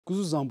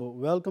Kuzuzambo,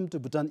 welcome to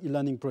Bhutan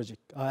e-learning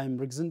project. I am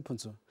Rigzin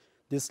Punso.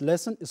 This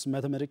lesson is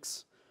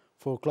mathematics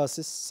for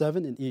classes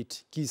 7 and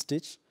 8, key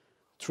stage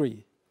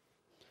 3.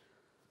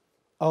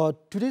 Our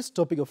today's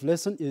topic of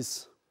lesson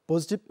is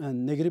positive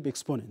and negative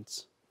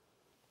exponents.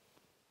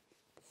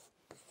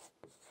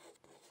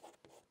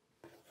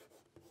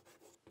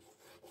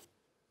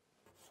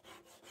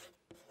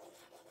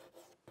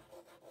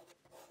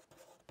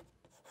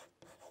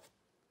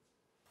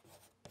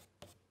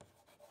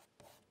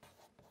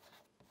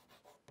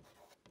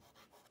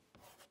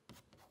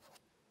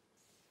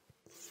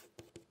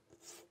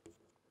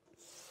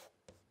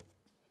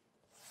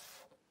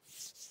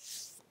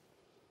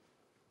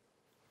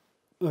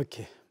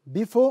 Okay,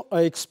 before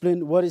I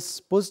explain what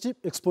is positive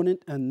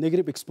exponent and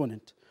negative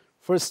exponent,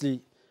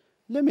 firstly,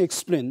 let me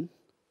explain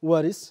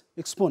what is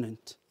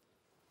exponent.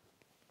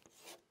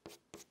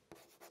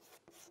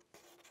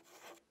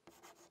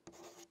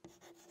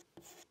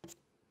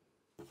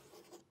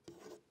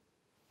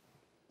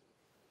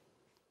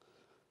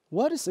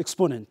 What is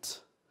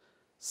exponent?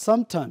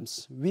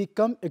 Sometimes we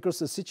come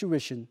across a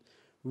situation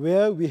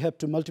where we have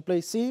to multiply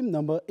same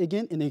number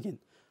again and again.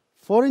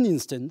 For an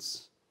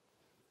instance,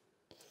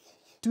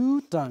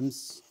 2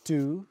 times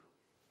 2,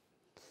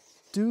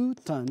 2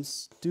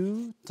 times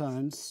 2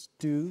 times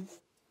 2,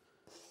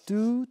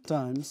 2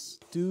 times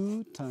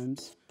 2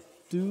 times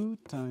 2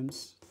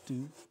 times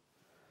 2.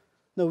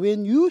 Now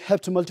when you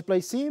have to multiply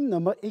same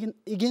number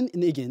again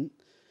and again,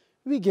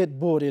 we get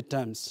bored at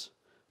times.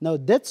 Now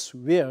that's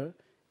where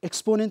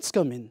exponents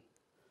come in.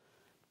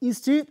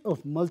 Instead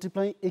of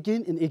multiplying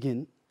again and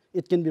again,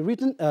 it can be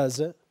written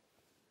as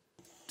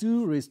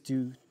 2 raised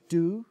to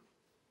 2,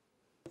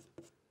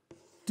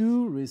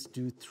 2 raised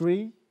to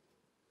 3,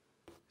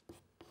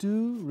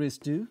 2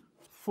 raised to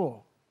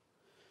 4.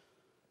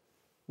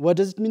 What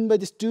does it mean by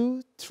this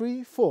 2,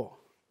 3, 4?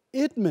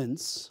 It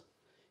means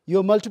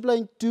you're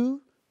multiplying 2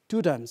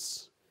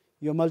 times.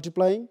 You're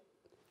multiplying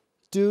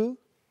 2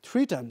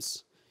 3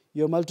 times.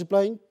 You're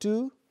multiplying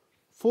 2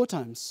 4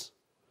 times.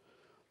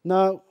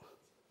 Now,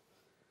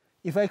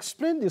 if I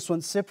explain this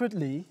one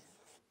separately,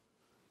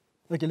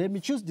 okay, let me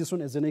choose this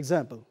one as an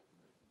example.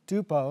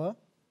 2 power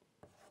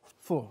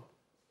 4.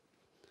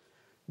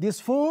 This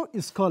 4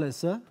 is called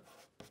as a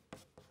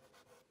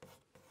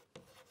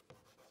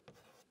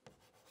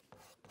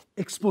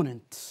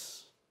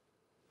exponent.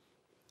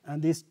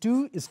 And this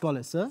 2 is called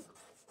as a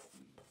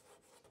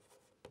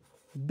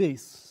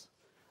base.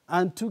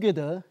 And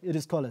together it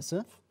is called as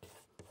a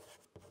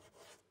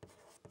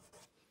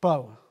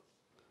power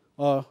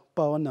or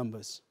power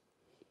numbers.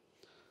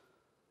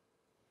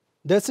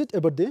 That's it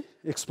about the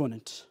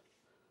exponent.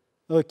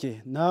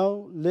 Okay,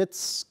 now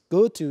let's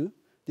go to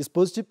this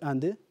positive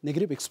and the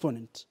negative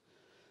exponent.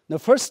 Now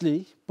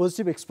firstly,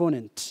 positive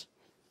exponent.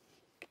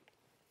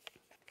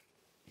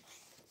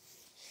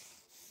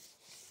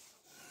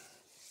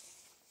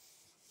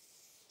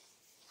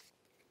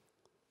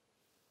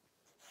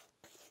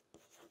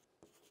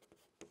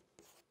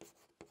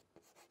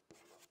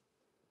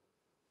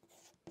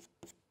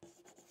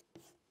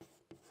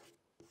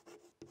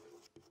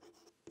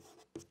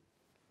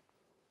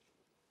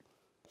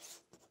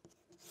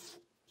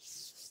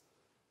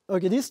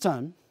 Okay, this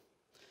time,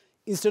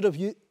 instead of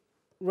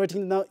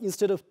writing now,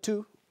 instead of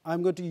 2,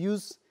 I'm going to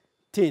use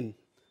 10,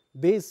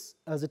 base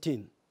as a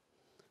 10.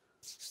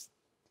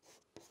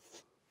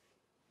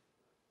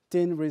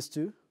 10 raised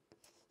to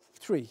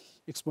 3,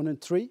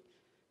 exponent 3,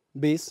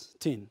 base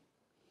 10.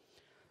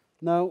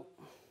 Now,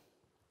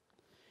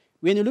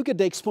 when you look at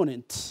the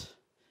exponent,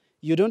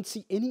 you don't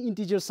see any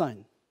integer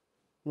sign,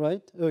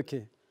 right?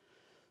 Okay.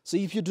 So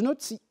if you do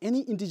not see any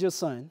integer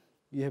sign,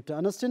 you have to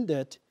understand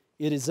that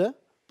it is a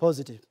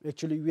positive.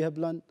 Actually, we have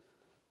learned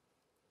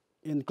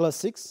in class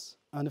 6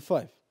 and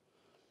 5.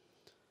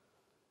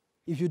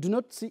 If you do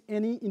not see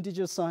any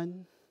integer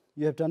sign,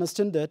 you have to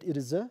understand that it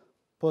is a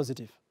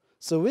positive.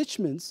 So which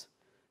means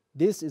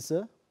this is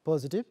a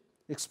positive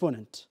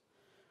exponent.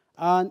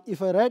 And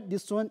if I write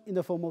this one in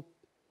the form of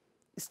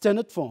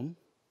standard form,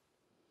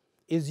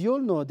 as you all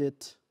know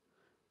that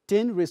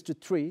 10 raised to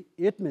 3,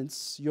 it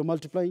means you're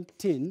multiplying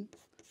 10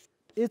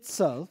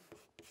 itself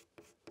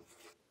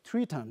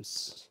 3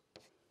 times.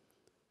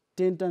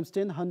 10 times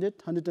 10, 100,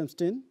 100 times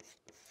 10,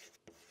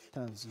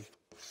 1,000.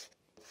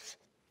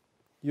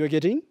 You are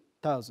getting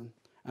 1,000.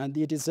 And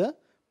it is a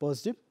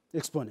positive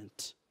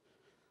exponent.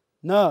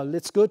 Now,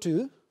 let's go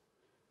to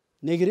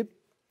negative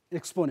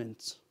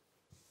exponents.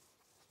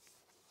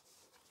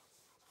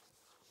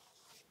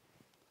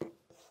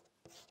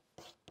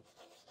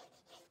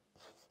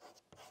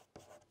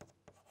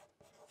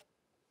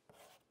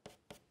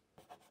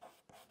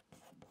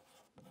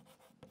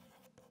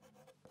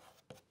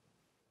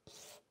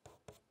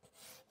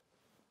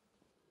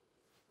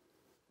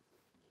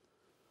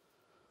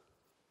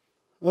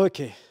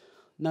 Okay,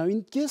 now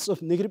in case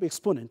of negative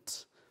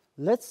exponent,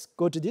 let's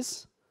go to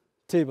this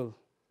table.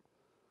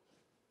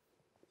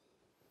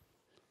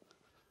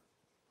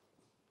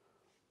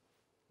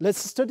 Let's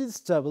study this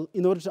table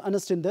in order to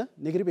understand the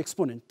negative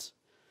exponent.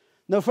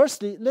 Now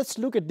firstly, let's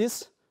look at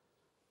these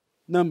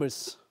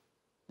numbers.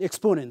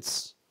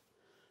 exponents.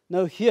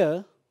 Now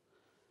here,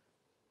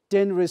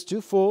 10 raised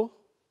to 4,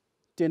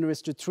 10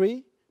 raised to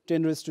 3,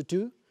 10 raised to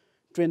 2,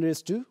 10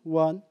 raised to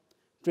 1,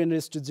 10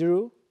 raised to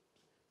 0,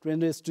 10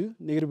 raised to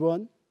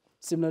 -1,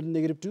 similarly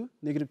 -2,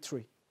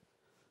 -3.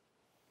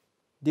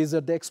 These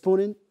are the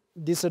exponent,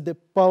 these are the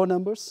power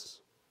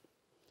numbers.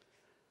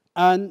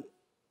 And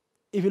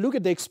if you look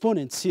at the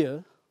exponents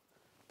here,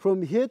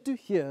 from here to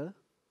here,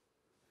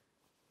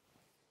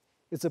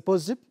 it's a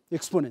positive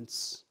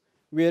exponents.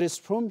 Whereas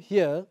from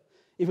here,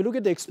 if you look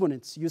at the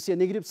exponents, you see a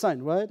negative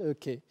sign, right?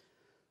 Okay.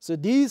 So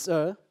these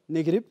are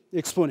negative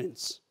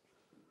exponents.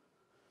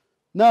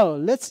 Now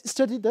let's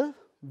study the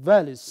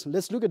values.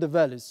 Let's look at the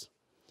values.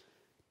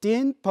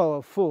 10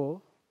 power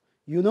 4,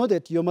 you know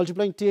that you're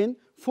multiplying 10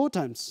 4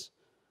 times.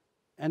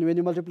 And when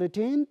you multiply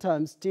 10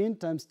 times 10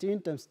 times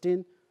 10 times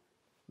 10,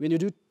 when you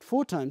do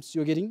 4 times,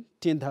 you're getting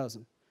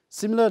 10,000.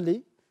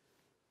 Similarly,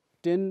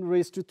 10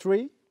 raised to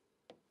 3,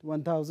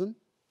 1,000,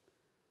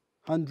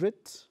 100,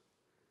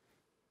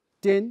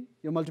 10,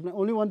 you're multiplying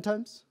only 1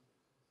 times,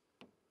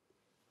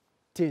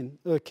 10,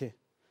 okay.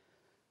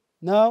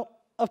 Now,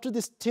 after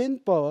this 10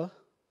 power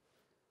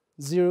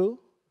 0,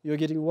 you're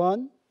getting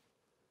 1,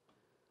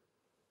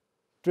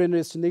 10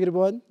 raised to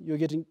 -1, you're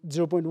getting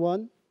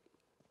 0.1,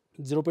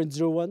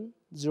 0.01,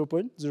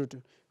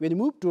 0.02. When you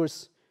move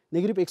towards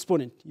negative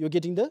exponent, you're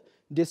getting the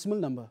decimal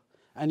number.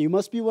 And you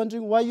must be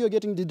wondering why you're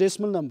getting the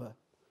decimal number.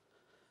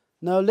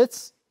 Now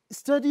let's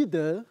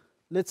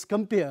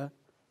compare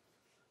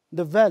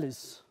the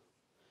values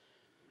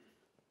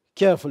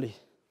carefully.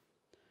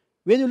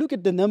 When you look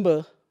at the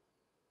number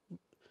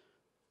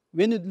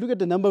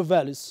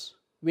values,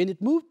 when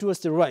it moves towards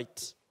the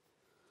right,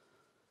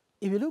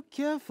 if you look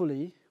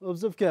carefully,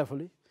 observe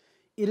carefully,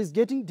 it is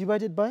getting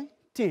divided by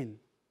 10.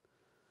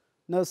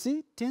 Now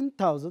see,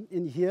 10,000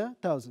 in here,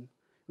 1,000.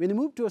 When you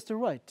move towards the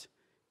right,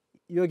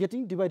 you are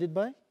getting divided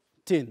by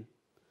 10.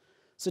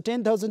 So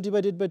 10,000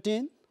 divided by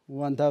 10,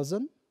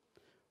 1,000.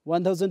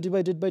 1,000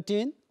 divided by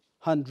 10,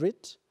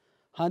 100.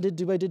 100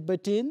 divided by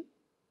 10,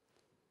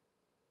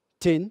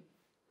 10.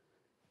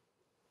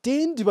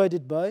 10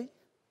 divided by,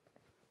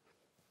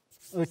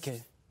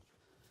 okay.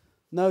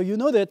 Now you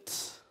know that,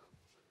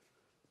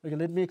 okay,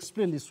 let me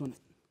explain this one.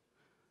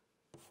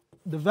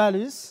 The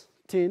value is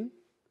 10,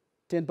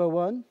 10 power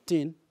 1,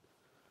 10.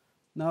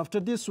 Now after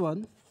this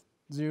one,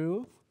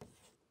 0.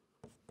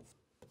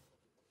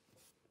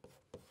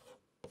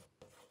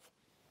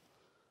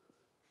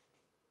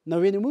 Now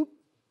when you move,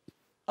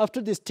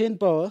 after this 10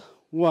 power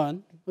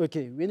 1,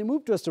 okay, when you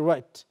move towards the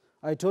right,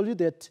 I told you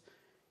that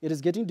it is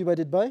getting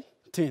divided by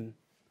 10.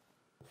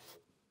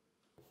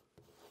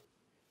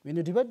 When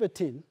you divide by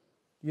 10,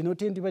 you know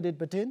 10 divided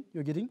by 10,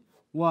 you're getting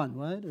 1,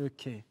 right?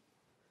 Okay.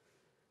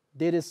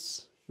 That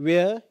is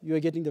where you are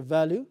getting the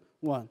value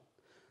 1.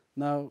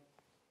 Now,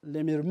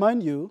 let me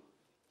remind you,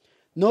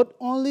 not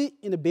only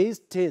in the base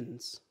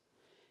 10s,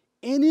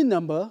 any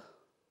number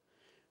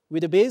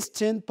with a base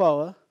 10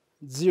 power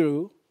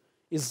 0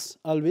 is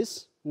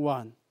always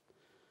 1.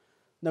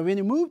 Now, when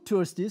you move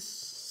towards this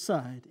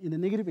side in the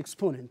negative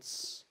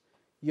exponents,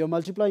 you're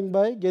multiplying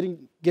by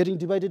getting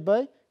divided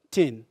by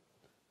 10.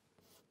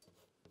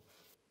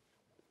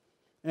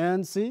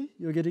 And see,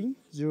 you're getting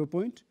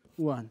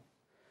 0.1.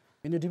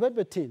 When you divide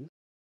by 10,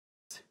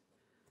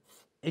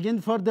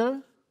 again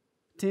further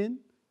 10,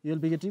 you'll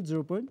be getting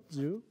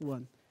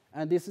 0.01.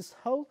 And this is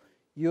how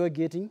you are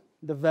getting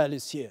the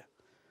values here.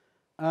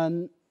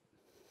 And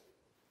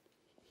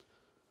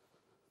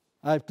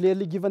I've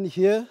clearly given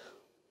here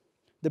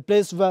the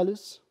place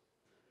values.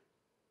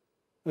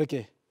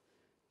 Okay,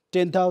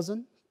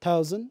 10,000,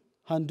 1,000,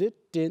 100,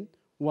 10,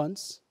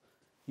 ones.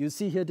 You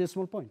see here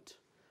decimal point.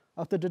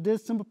 After the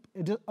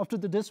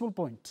decimal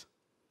point,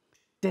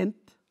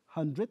 10th,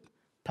 100th,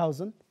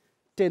 1,000,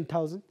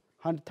 10,000,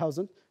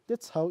 100,000,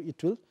 that's how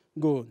it will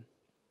go on.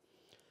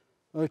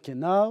 Okay,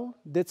 now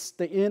that's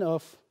the end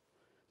of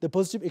the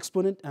positive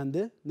exponent and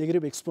the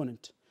negative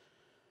exponent.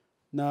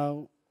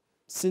 Now,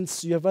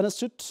 since you have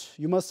understood,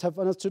 you must have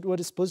understood what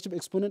is positive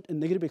exponent and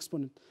negative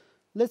exponent.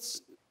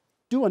 Let's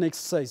do an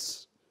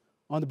exercise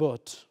on the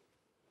board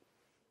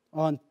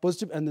on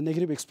positive and the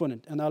negative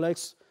exponent. And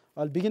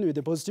I'll begin with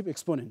the positive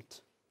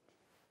exponent.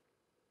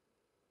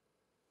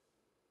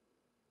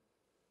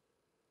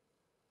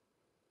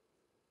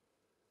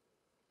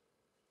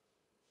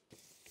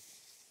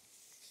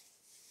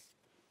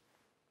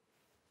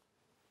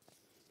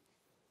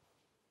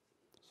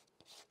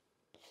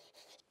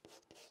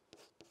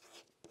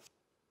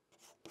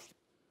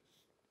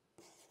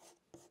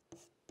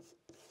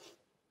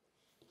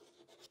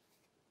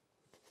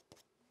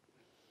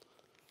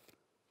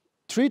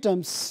 Three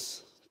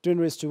times 10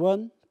 raised to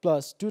 1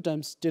 plus 2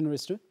 times 10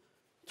 raised to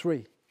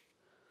 3.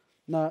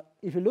 Now,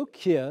 if you look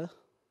here,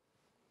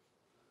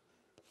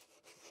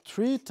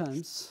 3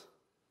 times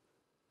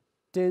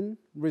 10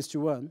 raised to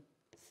 1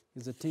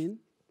 is a 10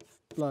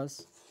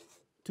 plus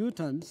 2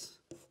 times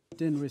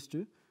 10 raised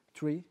to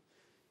 3.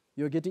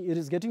 It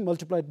is getting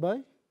multiplied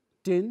by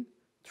 10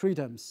 3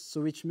 times,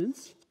 so which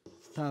means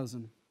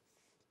 1,000.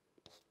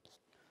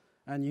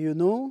 And you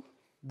know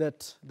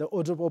that the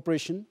order of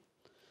operation,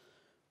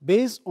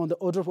 based on the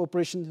order of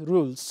operation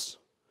rules,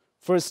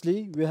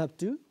 firstly we have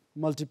to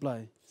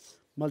multiply.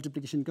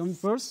 Multiplication comes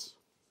first.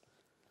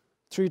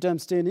 3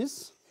 times 10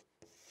 is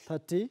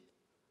 30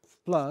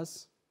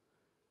 plus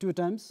 2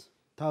 times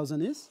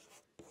 1000 is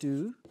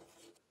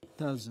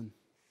 2000.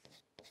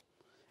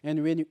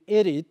 And when you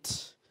add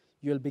it,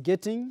 you will be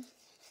getting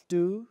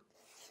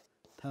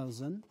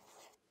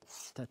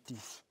 2030.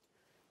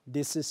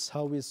 This is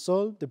how we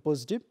solve the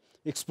positive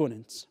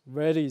exponents.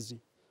 Very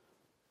easy.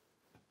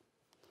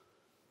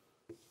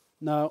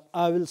 Now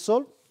I will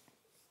solve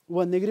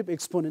one negative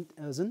exponent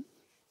as an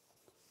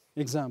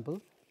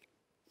example.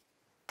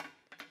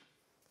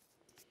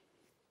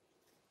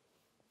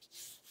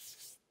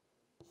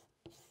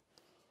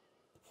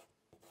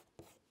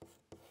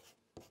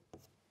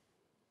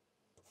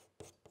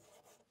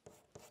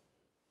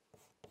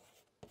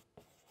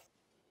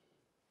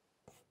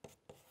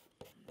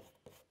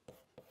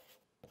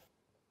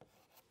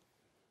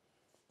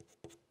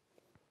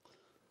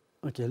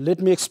 Okay, let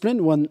me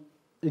explain one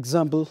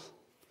example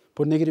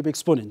for negative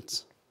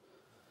exponents.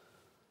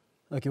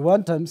 Okay,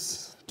 1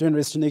 times 10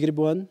 raised to negative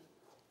 1,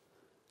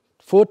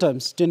 4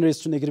 times 10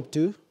 raised to negative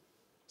 2,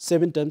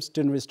 7 times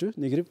 10 raised to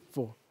negative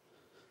 4.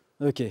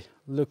 Okay,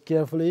 look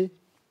carefully.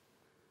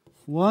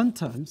 1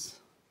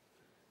 times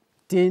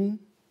 10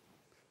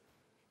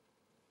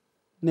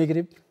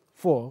 negative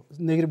 4,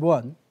 negative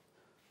 1.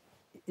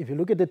 If you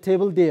look at the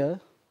table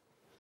there,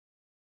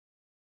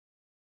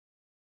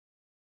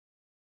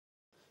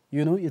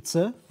 you know it's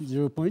a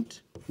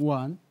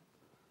 0.1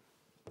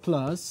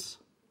 plus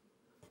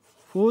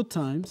 4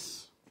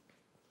 times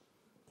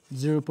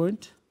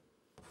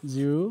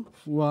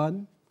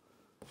 0.01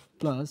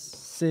 plus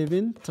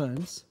 7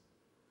 times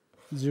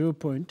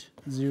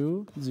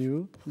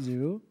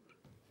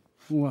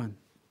 0.0001.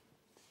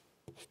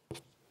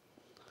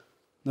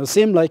 Now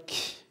same like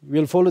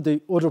we'll follow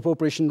the order of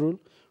operation rule.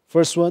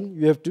 First one,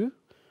 you have to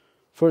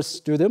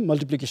first do the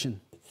multiplication.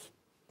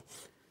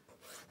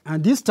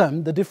 And this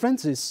time the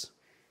difference is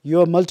you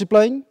are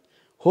multiplying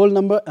whole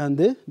number and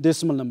the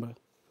decimal number.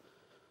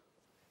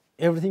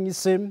 Everything is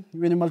same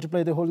when you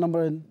multiply the whole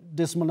number and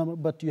decimal number,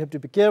 but you have to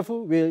be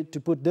careful where to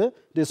put the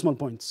decimal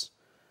points.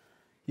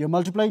 You are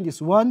multiplying this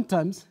 1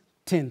 times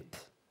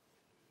 10th.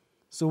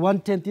 So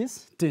 1/10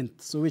 is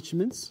 10th, so which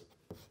means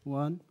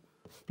 1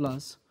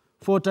 plus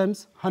 4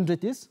 times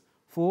 100 is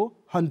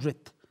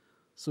 400th.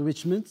 So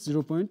which means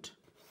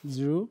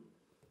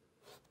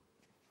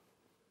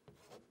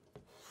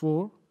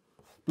 0.04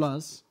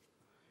 plus,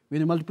 when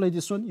you multiply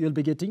this one, you will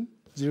be getting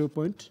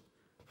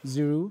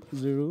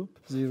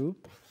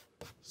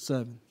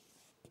 0.0007.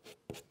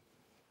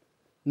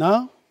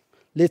 Now,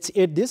 let's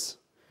add this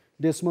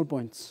decimal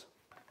points.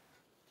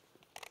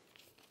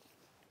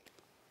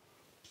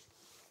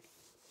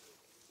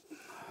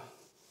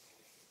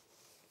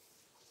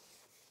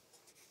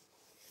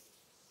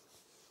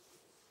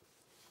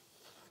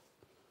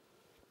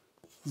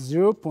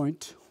 Zero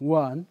point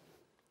 1,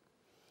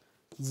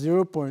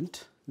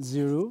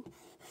 0.04,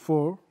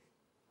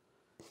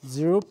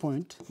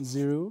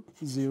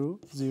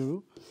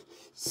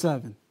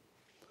 0.0007.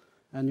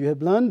 And you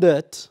have learned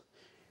that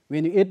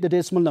when you add the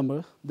decimal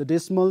number, the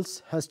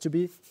decimals has to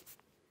be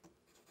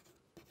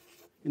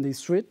in the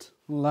straight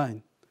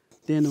line.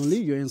 Then only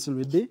your answer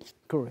will be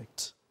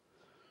correct.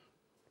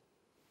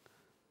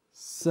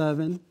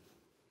 7,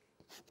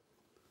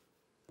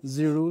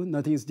 0,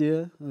 nothing is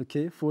there.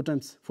 Okay, 4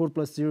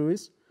 plus 0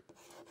 is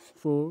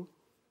 4,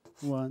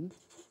 1.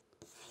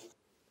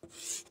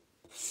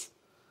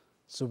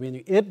 So when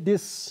you add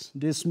this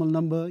decimal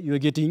number, you are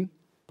getting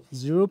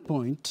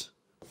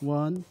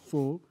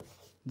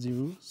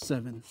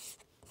 0.1407.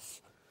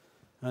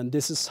 And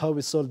this is how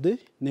we solve the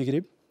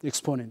negative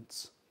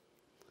exponents.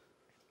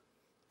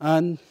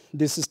 And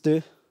this is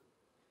the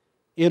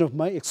end of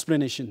my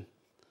explanation.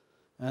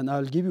 And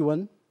I'll give you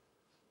one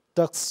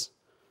task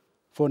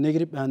for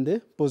negative and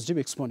the positive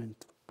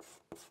exponent.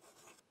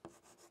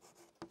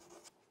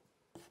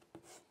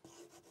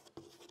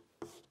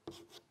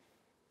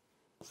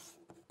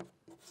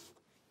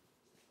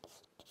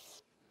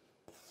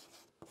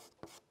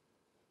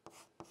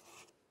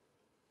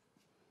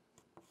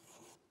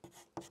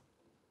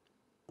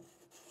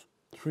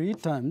 Three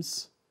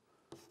times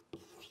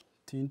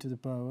 10 to the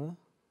power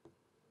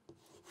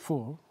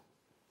 4.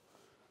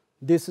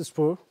 This is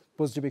for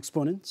positive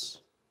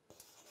exponents.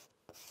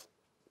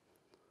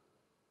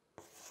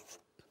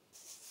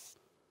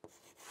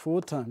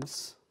 4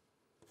 times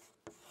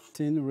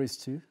 10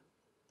 raised to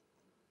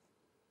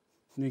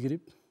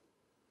negative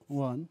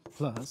 1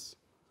 plus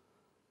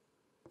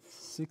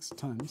 6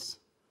 times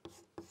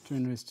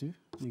 10 raised to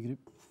negative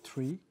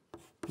 3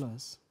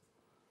 plus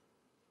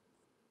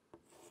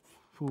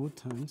 4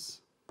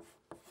 times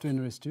 10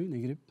 raised to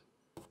negative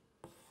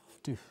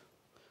 2.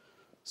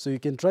 So you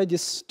can try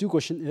this 2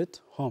 question at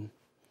home.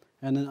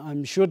 And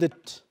I'm sure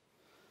that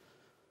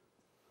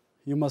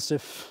you must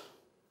have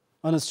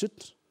understood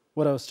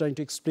what I was trying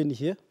to explain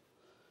here.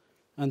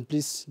 And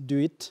please do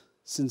it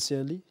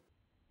sincerely.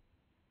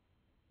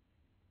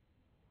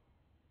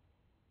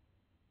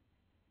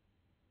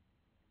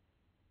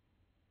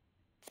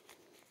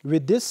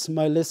 With this,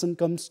 my lesson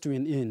comes to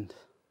an end.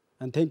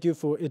 And thank you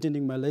for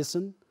attending my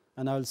lesson,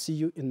 and I'll see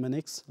you in my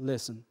next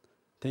lesson.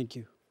 Thank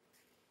you.